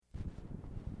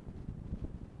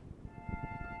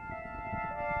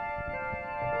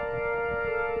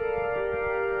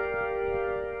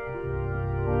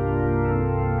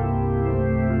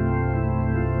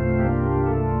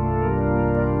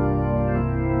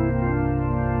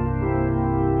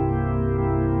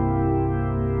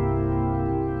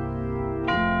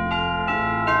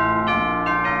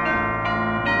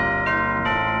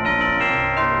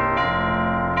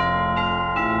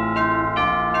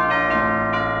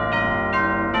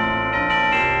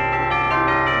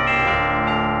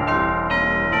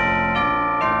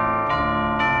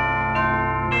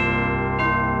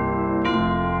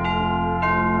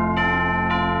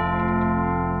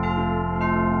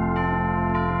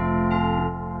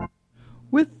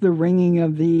With the ringing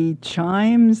of the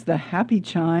chimes, the happy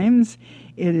chimes,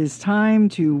 it is time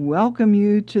to welcome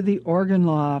you to the Organ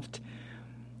Loft.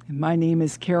 My name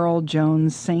is Carol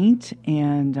Jones Saint,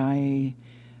 and I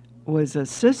was a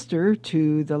sister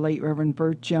to the late Reverend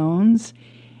Bert Jones,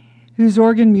 whose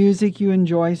organ music you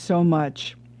enjoy so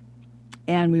much.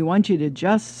 And we want you to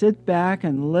just sit back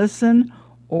and listen,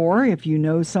 or if you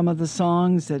know some of the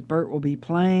songs that Bert will be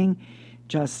playing,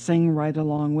 just sing right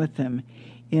along with him.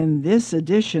 In this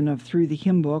edition of Through the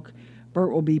Hymn Book,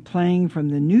 Bert will be playing from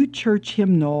the new Church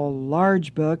Hymnal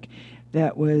large book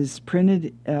that was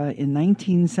printed in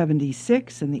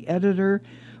 1976, and the editor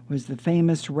was the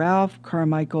famous Ralph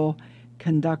Carmichael,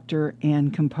 conductor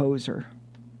and composer.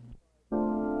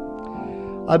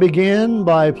 I begin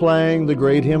by playing the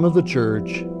great hymn of the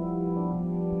church.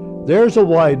 There's a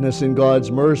wideness in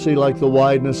God's mercy like the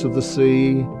wideness of the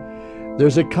sea.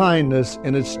 There's a kindness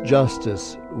in its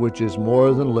justice which is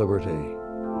more than liberty.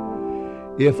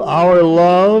 If our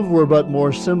love were but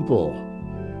more simple,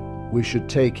 we should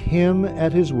take him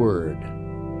at his word,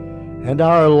 and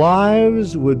our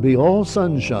lives would be all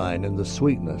sunshine in the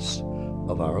sweetness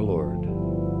of our Lord.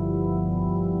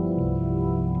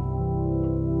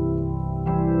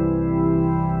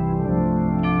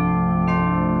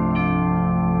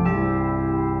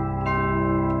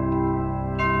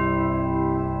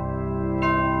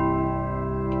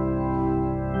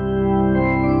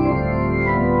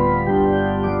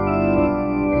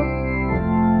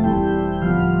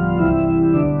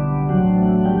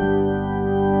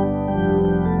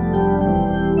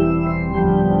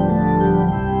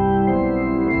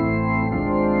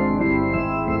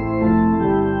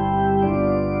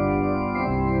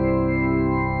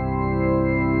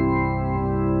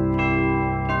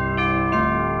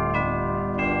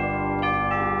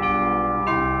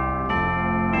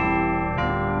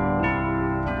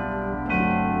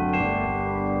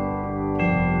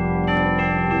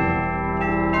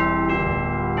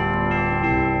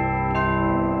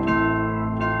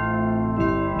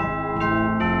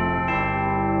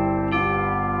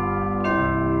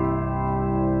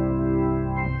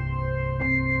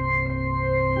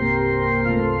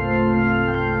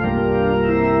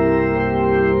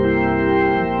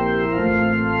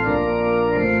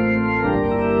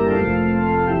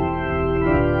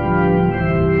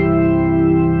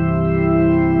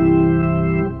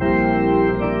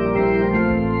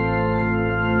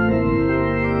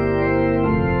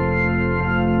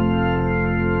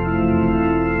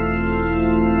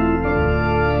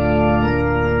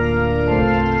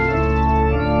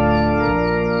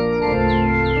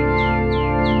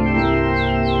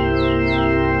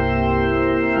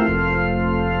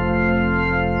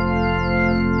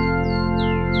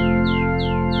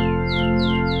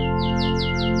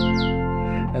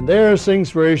 There,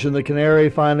 Singspiration the Canary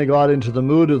finally got into the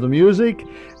mood of the music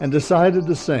and decided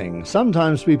to sing.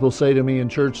 Sometimes people say to me in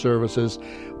church services,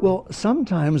 well,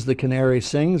 sometimes the canary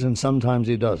sings and sometimes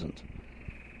he doesn't.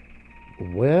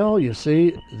 Well, you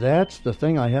see, that's the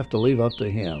thing I have to leave up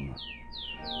to him.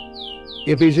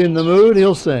 If he's in the mood,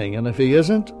 he'll sing, and if he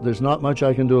isn't, there's not much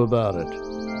I can do about it.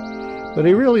 But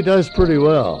he really does pretty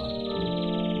well.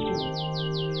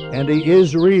 And he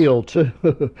is real, too.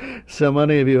 So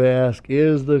many of you ask,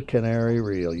 is the canary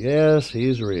real? Yes,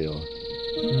 he's real.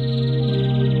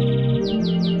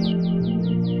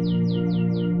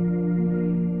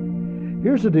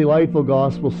 Here's a delightful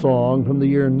gospel song from the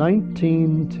year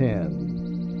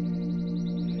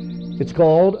 1910. It's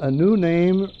called A New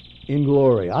Name in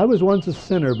Glory. I was once a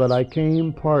sinner, but I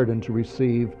came pardon to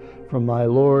receive from my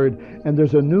Lord, and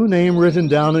there's a new name written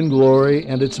down in glory,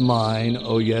 and it's mine.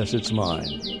 Oh, yes, it's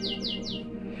mine.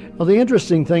 Well, the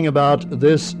interesting thing about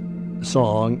this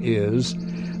song is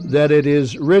that it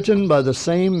is written by the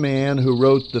same man who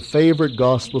wrote the favorite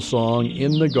gospel song,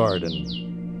 In the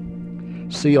Garden,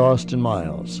 C. Austin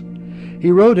Miles. He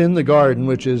wrote In the Garden,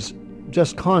 which is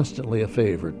just constantly a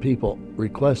favorite. People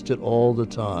request it all the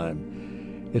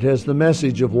time. It has the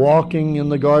message of walking in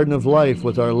the garden of life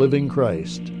with our living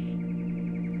Christ.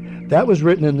 That was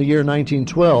written in the year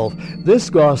 1912. This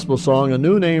gospel song, A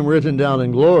New Name Written Down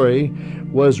in Glory,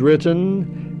 was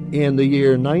written in the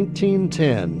year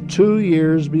 1910, 2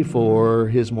 years before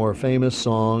his more famous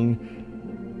song,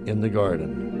 In the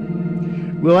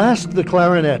Garden. We'll ask the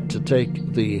clarinet to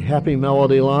take the happy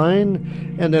melody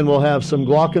line, and then we'll have some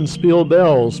glockenspiel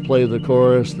bells play the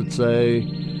chorus that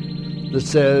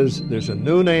says, there's a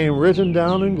new name written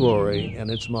down in glory,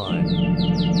 and it's mine.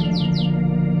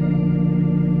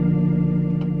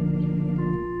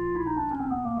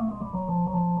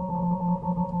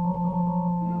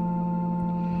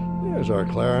 There's our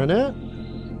clarinet.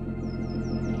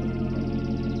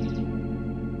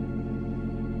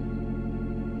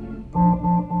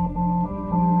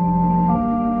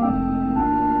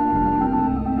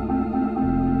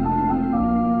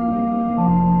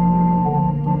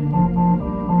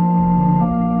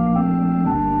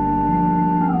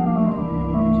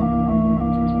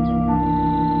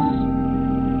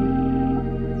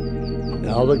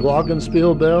 the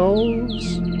glockenspiel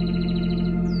bells.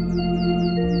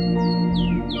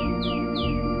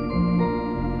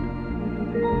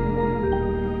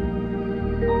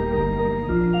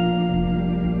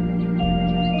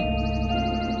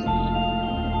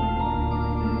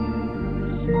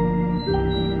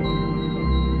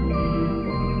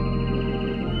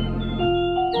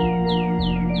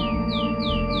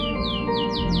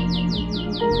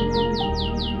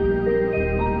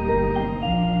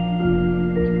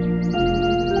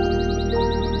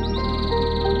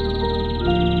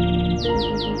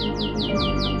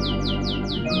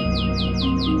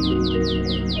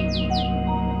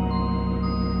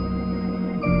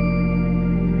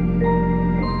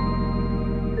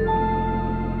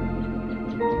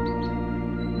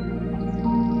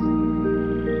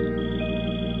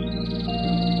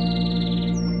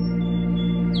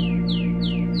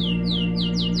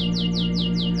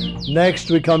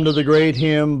 Next, we come to the great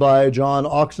hymn by John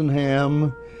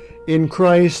Oxenham, In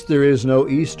Christ there is no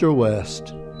east or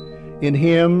west, in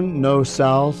him no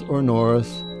south or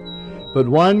north, but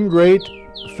one great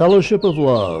fellowship of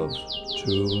love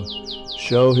to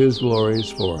show his glories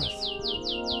forth.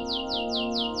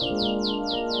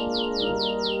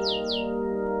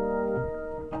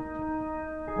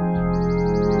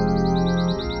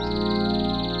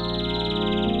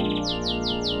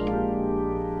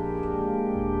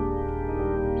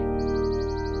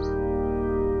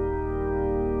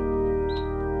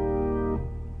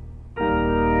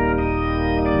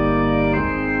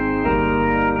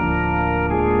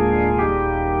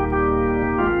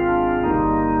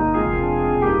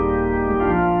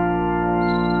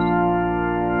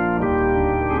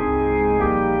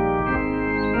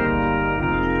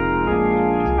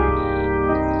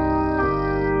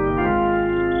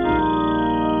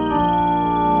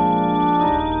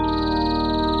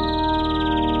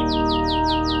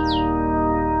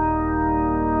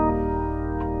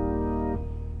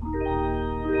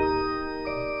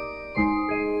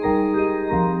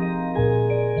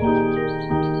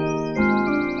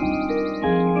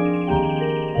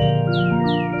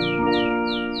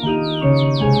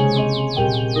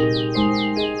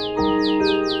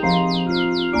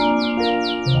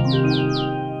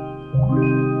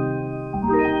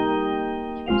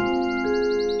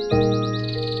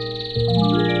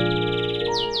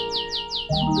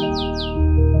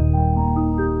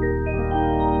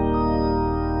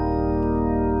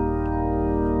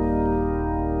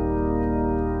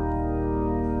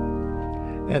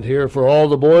 And here for all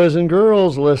the boys and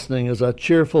girls listening is a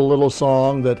cheerful little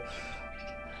song that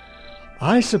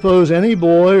I suppose any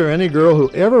boy or any girl who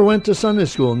ever went to Sunday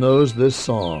school knows this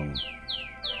song.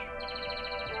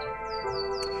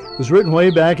 It was written way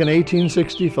back in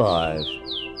 1865.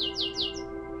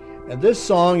 And this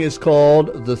song is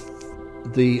called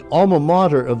the alma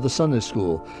mater of the Sunday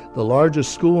school. The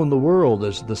largest school in the world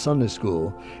is the Sunday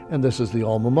school, and this is the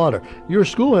alma mater. Your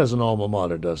school has an alma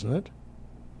mater, doesn't it?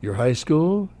 Your high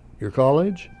school? Your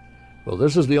college? Well,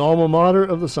 this is the alma mater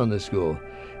of the Sunday school.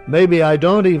 Maybe I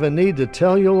don't even need to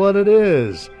tell you what it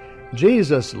is.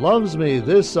 Jesus loves me,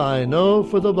 this I know,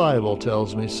 for the Bible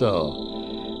tells me so.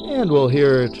 And we'll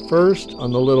hear it first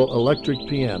on the little electric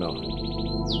piano.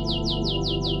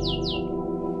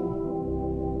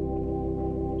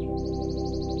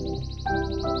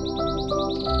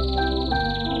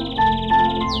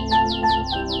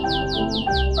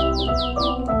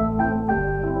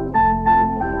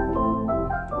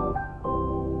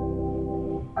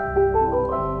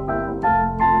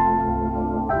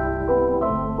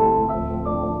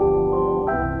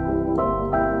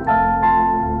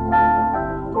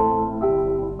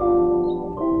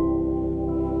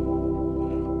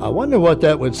 I wonder what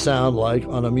that would sound like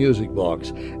on a music box.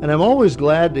 And I'm always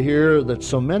glad to hear that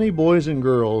so many boys and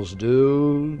girls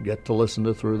do get to listen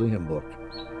to Through the Hymn Book.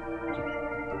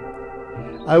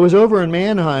 I was over in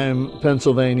Mannheim,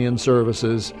 Pennsylvania in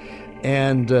services,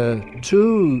 and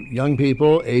two young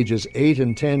people, ages 8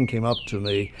 and 10, came up to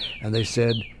me and they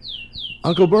said,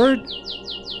 Uncle Bert,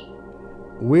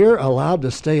 we're allowed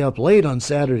to stay up late on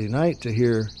Saturday night to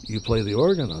hear you play the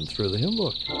organ on Through the Hymn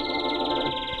Book.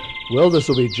 Well, this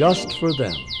will be just for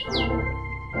them.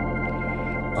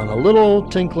 On a little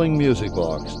tinkling music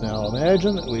box. Now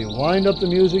imagine that we wind up the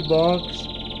music box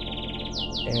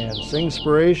and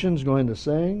Singspiration's going to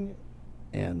sing,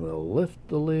 and we'll lift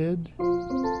the lid.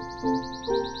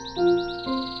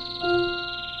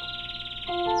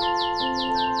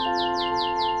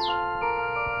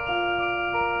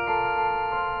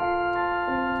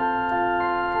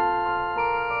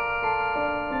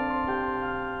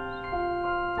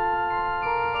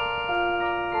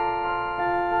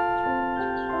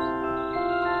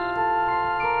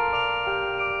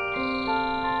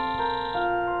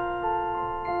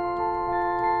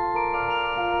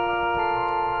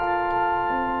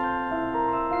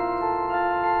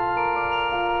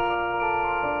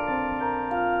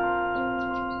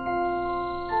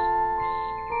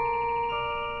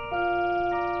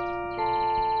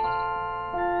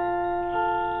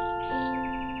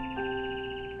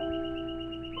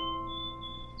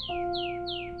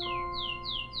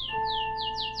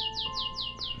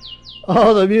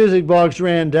 Oh, the music box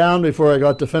ran down before I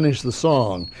got to finish the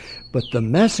song. But the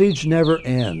message never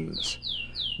ends.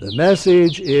 The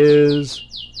message is,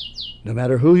 no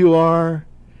matter who you are,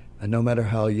 and no matter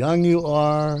how young you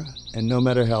are, and no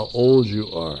matter how old you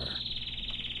are,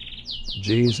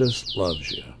 Jesus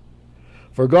loves you.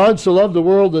 For God so loved the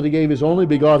world that he gave his only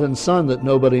begotten Son, that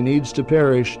nobody needs to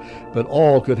perish, but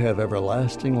all could have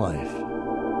everlasting life.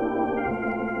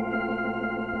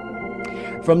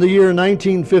 From the year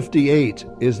 1958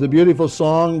 is the beautiful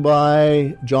song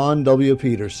by John W.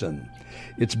 Peterson.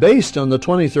 It's based on the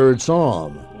 23rd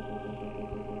Psalm.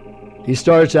 He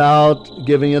starts out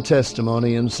giving a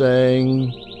testimony and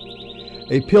saying,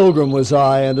 "A pilgrim was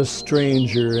I and a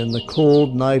stranger, in the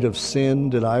cold night of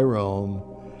sin did I roam,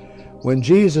 when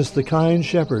Jesus the kind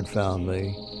shepherd found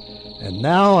me, and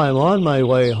now I'm on my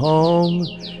way home."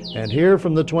 And here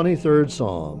from the 23rd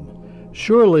Psalm,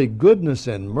 "Surely goodness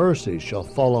and mercy shall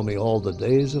follow me all the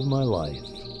days of my life,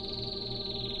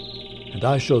 and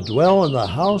I shall dwell in the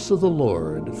house of the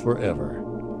Lord forever."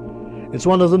 It's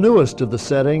one of the newest of the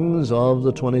settings of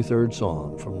the 23rd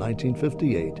Psalm from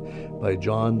 1958 by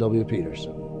John W.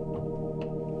 Peterson.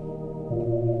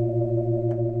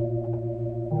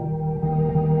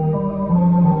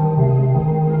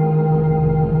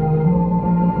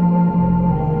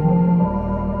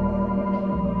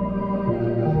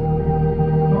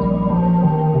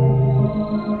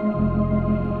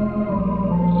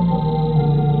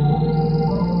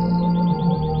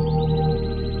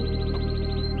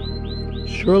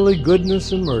 Surely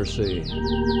goodness and mercy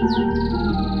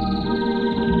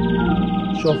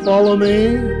shall follow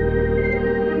me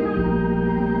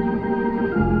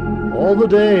all the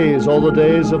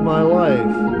days of my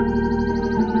life.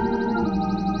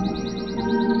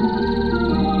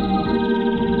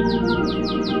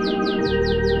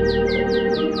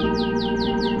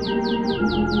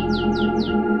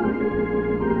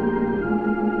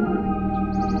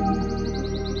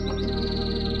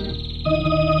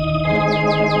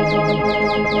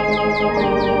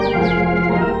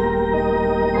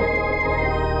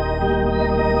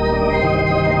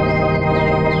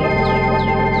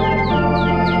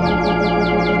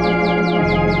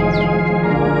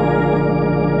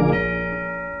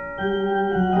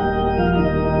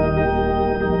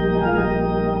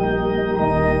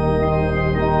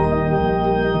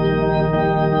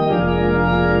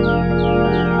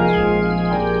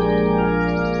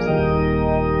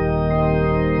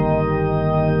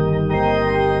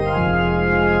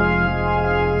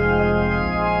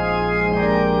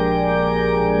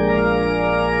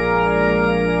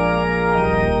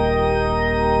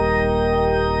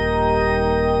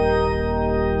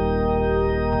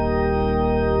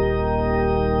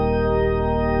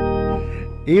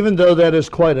 Even though that is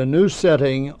quite a new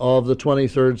setting of the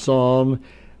 23rd Psalm,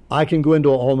 I can go into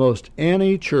almost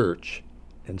any church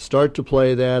and start to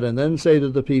play that and then say to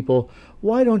the people,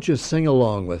 "Why don't you sing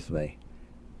along with me?"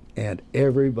 And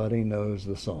everybody knows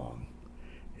the song.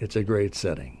 It's a great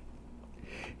setting.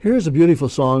 Here's a beautiful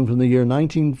song from the year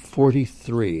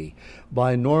 1943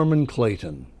 by Norman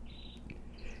Clayton.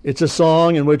 It's a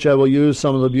song in which I will use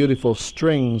some of the beautiful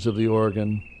strings of the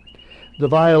organ. The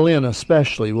violin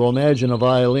especially. We'll imagine a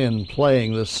violin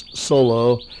playing this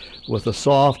solo with a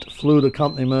soft flute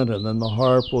accompaniment, and then the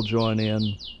harp will join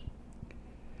in.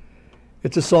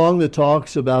 It's a song that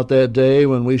talks about that day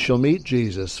when we shall meet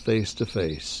Jesus face to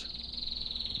face.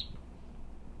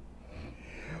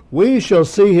 We shall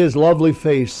see his lovely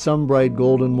face some bright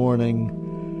golden morning,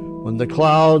 when the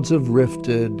clouds have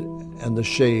rifted and the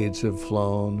shades have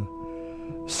flown.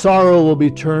 Sorrow will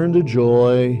be turned to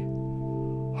joy,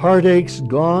 heartaches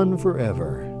gone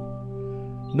forever.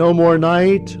 No more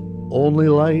night, only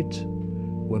light,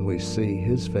 when we see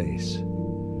his face.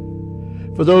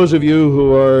 For those of you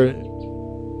who are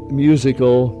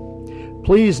musical,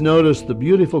 please notice the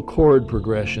beautiful chord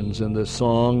progressions in this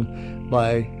song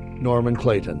by Norman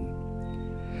Clayton.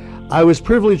 I was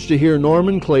privileged to hear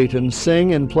Norman Clayton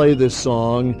sing and play this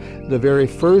song the very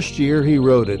first year he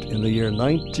wrote it, in the year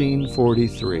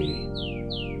 1943.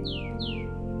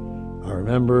 I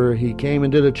remember he came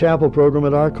and did a chapel program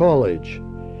at our college,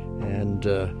 and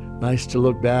nice to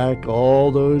look back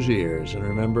all those years and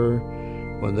remember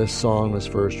when this song was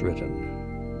first written.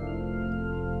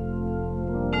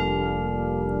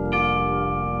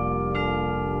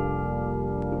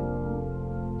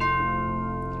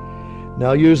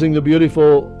 Now using the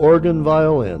beautiful organ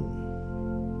violin.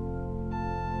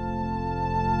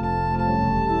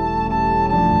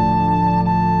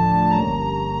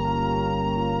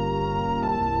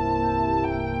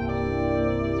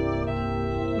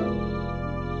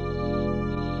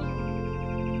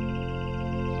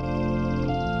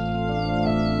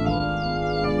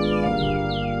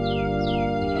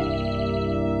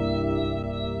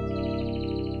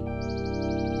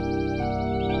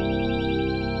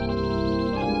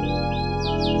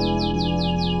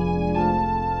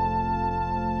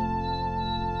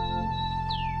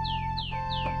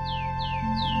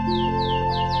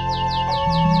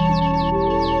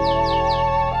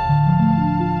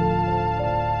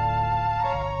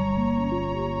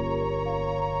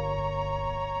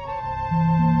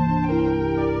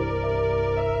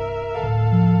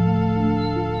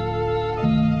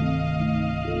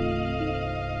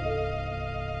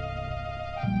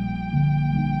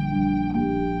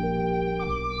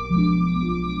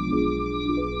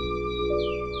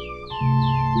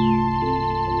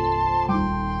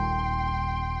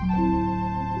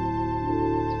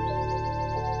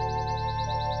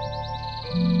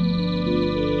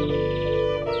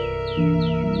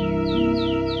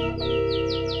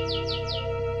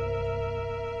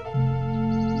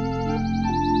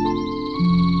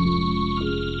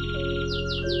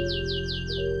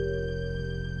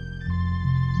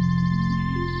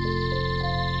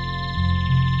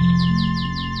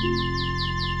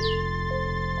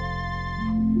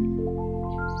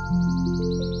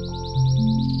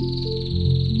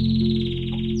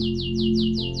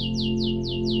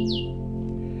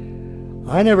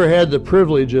 I never had the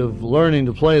privilege of learning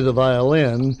to play the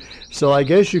violin, so I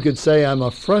guess you could say I'm a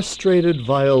frustrated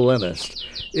violinist.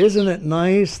 Isn't it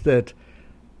nice that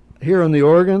here on the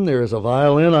organ there is a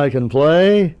violin I can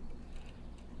play?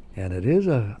 And it is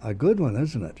a good one,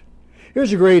 isn't it?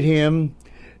 Here's a great hymn.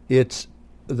 It's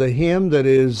the hymn that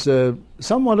is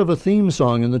somewhat of a theme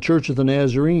song in the Church of the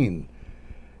Nazarene.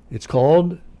 It's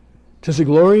called, "'Tis a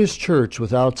glorious church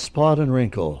without spot and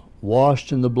wrinkle,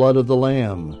 washed in the blood of the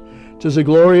Lamb. 'Tis a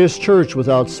glorious church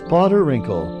without spot or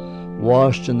wrinkle,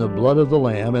 washed in the blood of the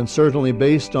Lamb," and certainly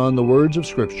based on the words of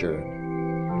Scripture.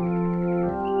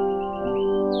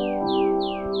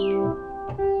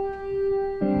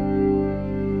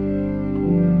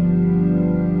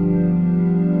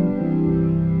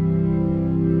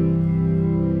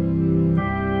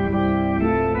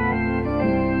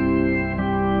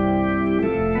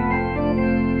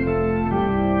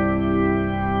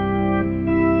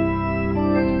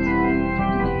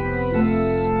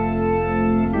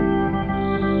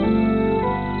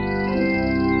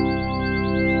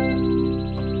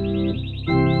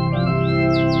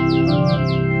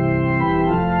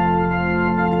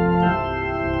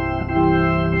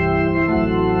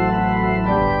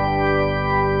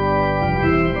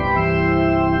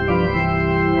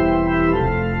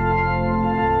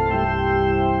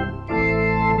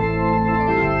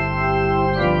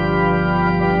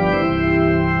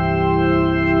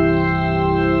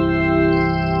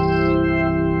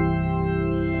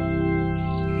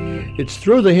 It's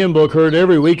Through the Hymn Book, heard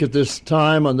every week at this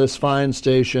time on this fine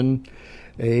station,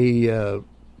 a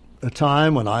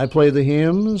time when I play the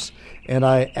hymns, and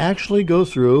I actually go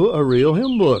through a real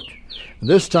hymn book.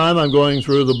 This time I'm going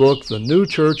through the book, The New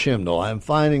Church Hymnal. I'm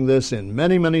finding this in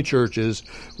many, many churches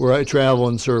where I travel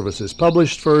in services.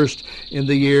 Published first in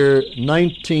the year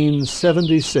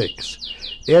 1976,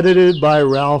 edited by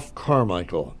Ralph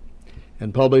Carmichael,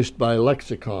 and published by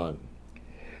Lexicon.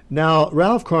 Now,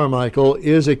 Ralph Carmichael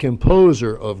is a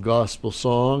composer of gospel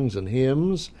songs and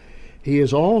hymns. He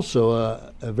is also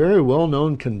a very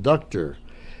well-known conductor.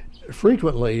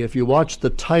 Frequently, if you watch the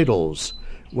titles,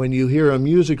 when you hear a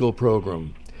musical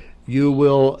program, you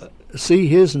will see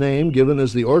his name given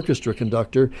as the orchestra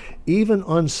conductor, even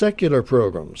on secular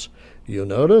programs. You'll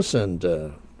notice, and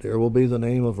there will be the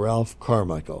name of Ralph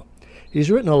Carmichael. He's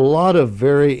written a lot of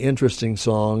very interesting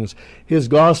songs. His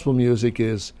gospel music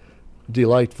is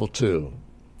delightful too.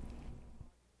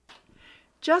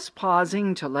 Just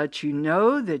pausing to let you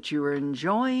know that you are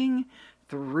enjoying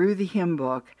Through the Hymn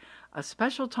Book, a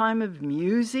special time of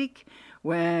music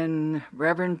when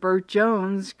Reverend Bert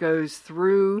Jones goes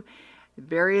through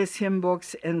various hymn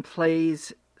books and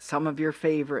plays some of your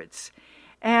favorites.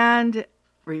 And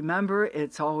remember,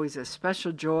 it's always a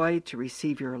special joy to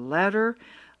receive your letter,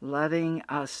 letting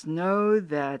us know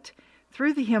that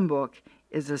Through the Hymn Book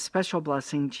is a special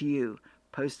blessing to you.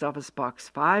 Post Office Box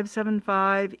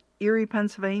 575, Erie,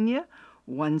 Pennsylvania,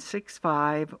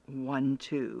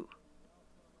 16512.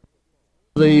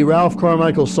 The Ralph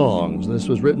Carmichael songs. This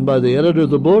was written by the editor of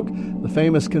the book, the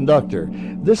famous conductor.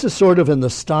 This is sort of in the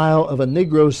style of a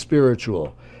Negro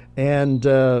spiritual, and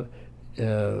a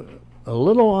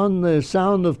little on the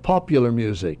sound of popular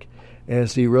music,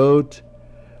 as he wrote,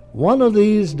 "One of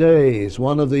these days,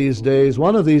 one of these days,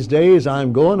 one of these days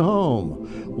I'm going home.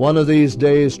 One of these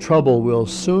days trouble will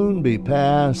soon be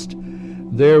past.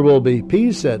 There will be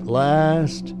peace at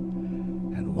last.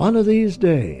 And one of these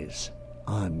days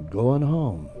I'm going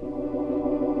home."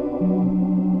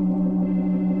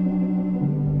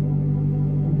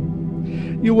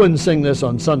 You wouldn't sing this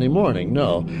on Sunday morning,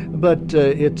 no, but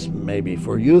it's maybe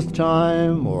for youth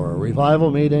time or a revival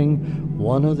meeting,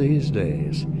 one of these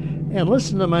days. And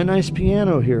listen to my nice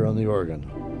piano here on the organ.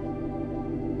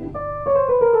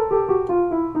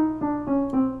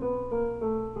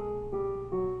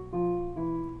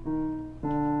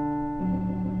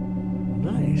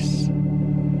 Nice.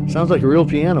 Sounds like a real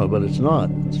piano, but it's not.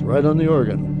 It's right on the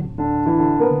organ.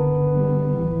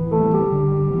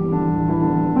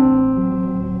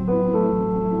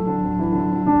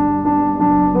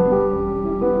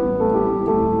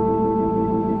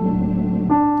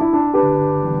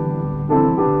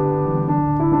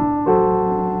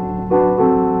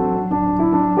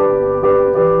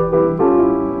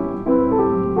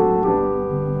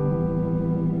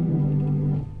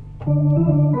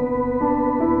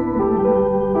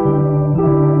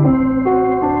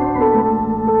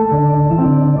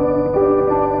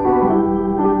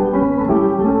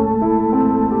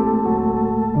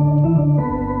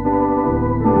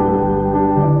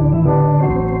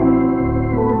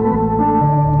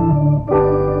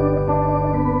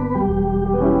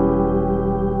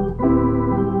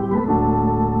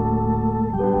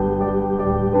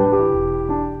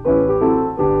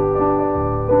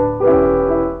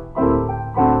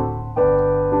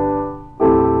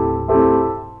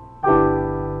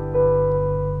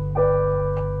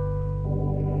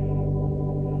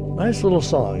 Nice little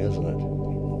song, isn't it?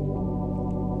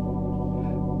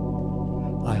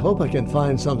 I hope I can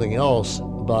find something else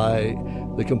by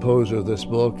the composer of this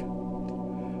book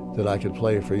that I could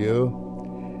play for you.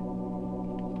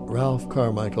 Ralph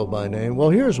Carmichael by name. Well,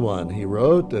 here's one he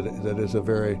wrote that is a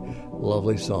very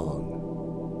lovely song.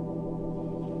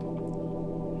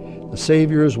 The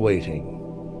Savior is Waiting.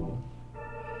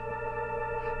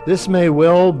 This may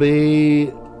well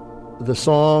be the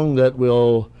song that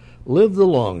will live the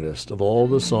longest of all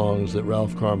the songs that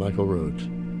Ralph Carmichael wrote.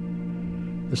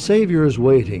 The Savior is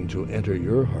waiting to enter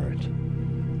your heart.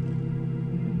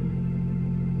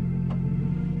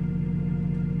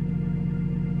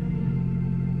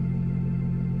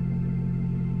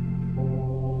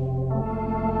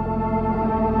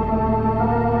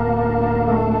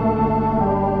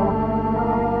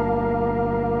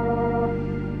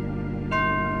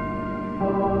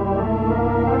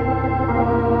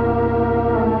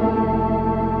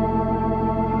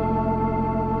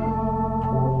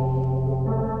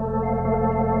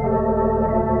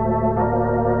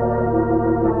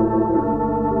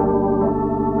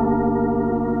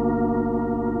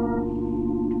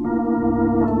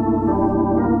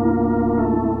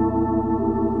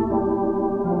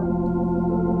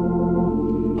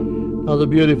 Now the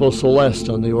beautiful Celeste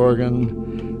on the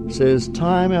organ says,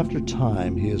 time after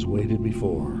time he has waited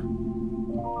before.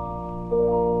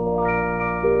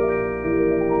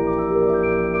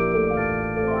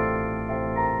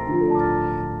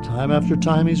 Time after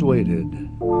time he's waited.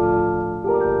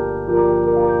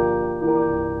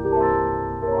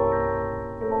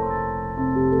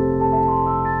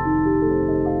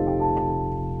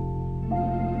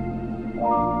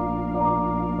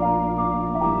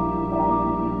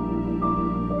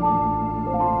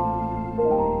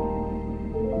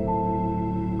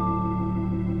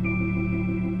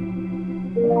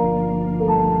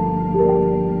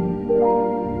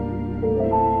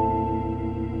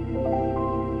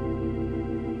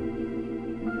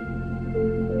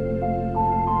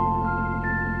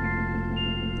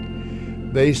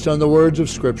 Based on the words of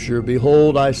Scripture,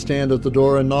 behold, I stand at the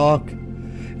door and knock.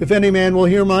 If any man will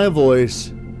hear my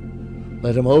voice,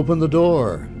 let him open the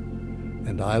door,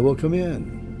 and I will come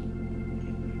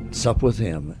in, sup with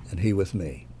him, and he with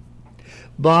me.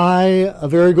 By a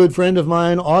very good friend of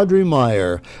mine, Audrey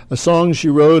Meyer, a song she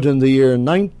wrote in the year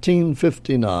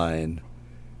 1959.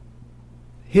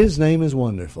 His name is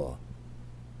wonderful.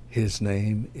 His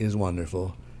name is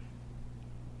wonderful.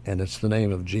 And it's the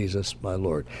name of Jesus, my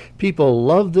Lord. People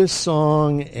love this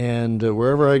song, and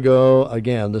wherever I go,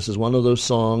 again, this is one of those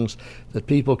songs that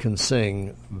people can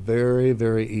sing very,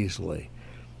 very easily.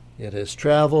 It has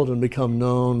traveled and become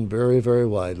known very, very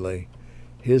widely.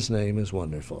 His name is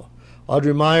wonderful.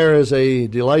 Audrey Meyer is a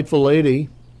delightful lady.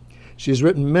 She's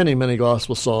written many, many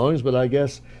gospel songs, but I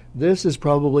guess this is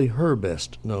probably her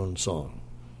best-known song.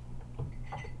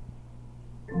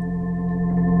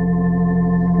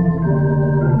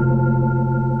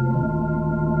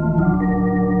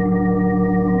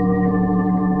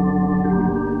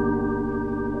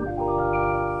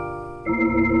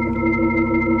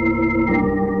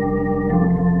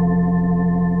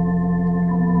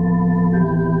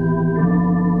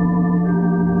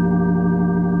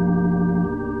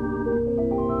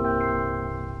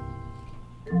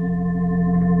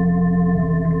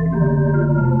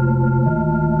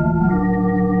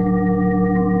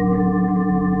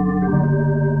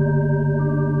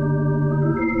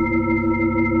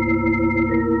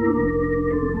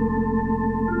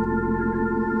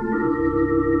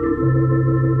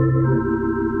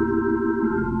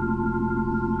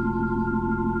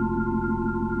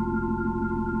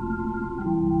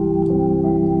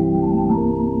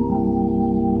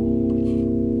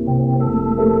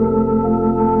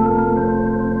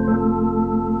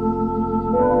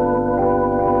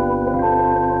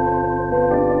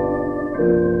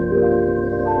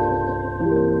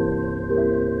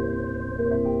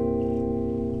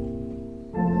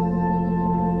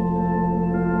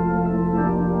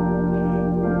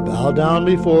 Bow down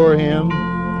before him,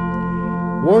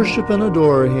 worship and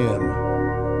adore him.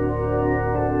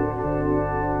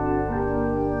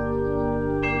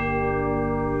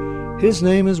 His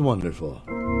name is wonderful.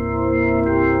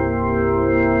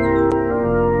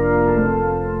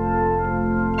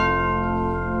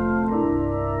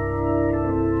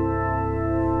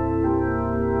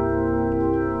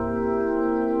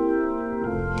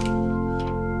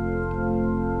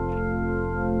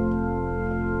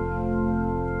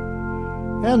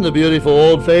 And the beautiful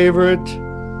old favorite,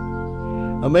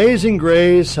 Amazing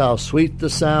Grace, how sweet the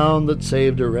sound that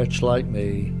saved a wretch like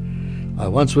me. I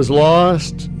once was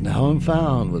lost, now am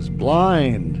found, was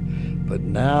blind, but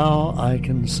now I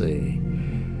can see.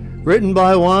 Written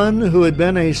by one who had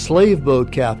been a slave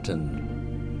boat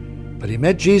captain. But he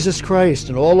met Jesus Christ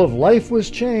and all of life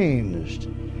was changed.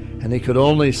 And he could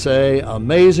only say,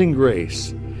 "Amazing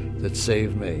grace that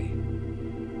saved me."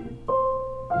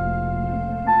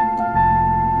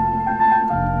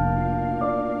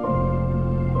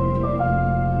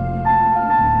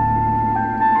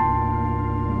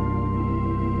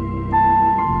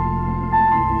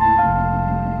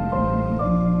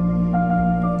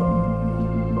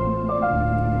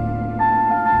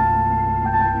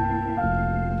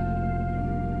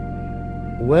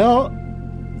 Well,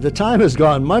 the time has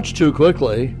gone much too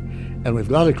quickly, and we've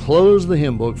got to close the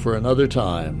hymn book for another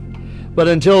time. But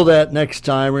until that next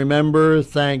time, remember,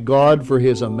 thank God for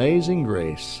His amazing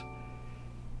grace.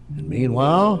 And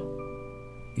meanwhile,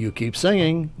 you keep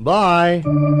singing. Bye.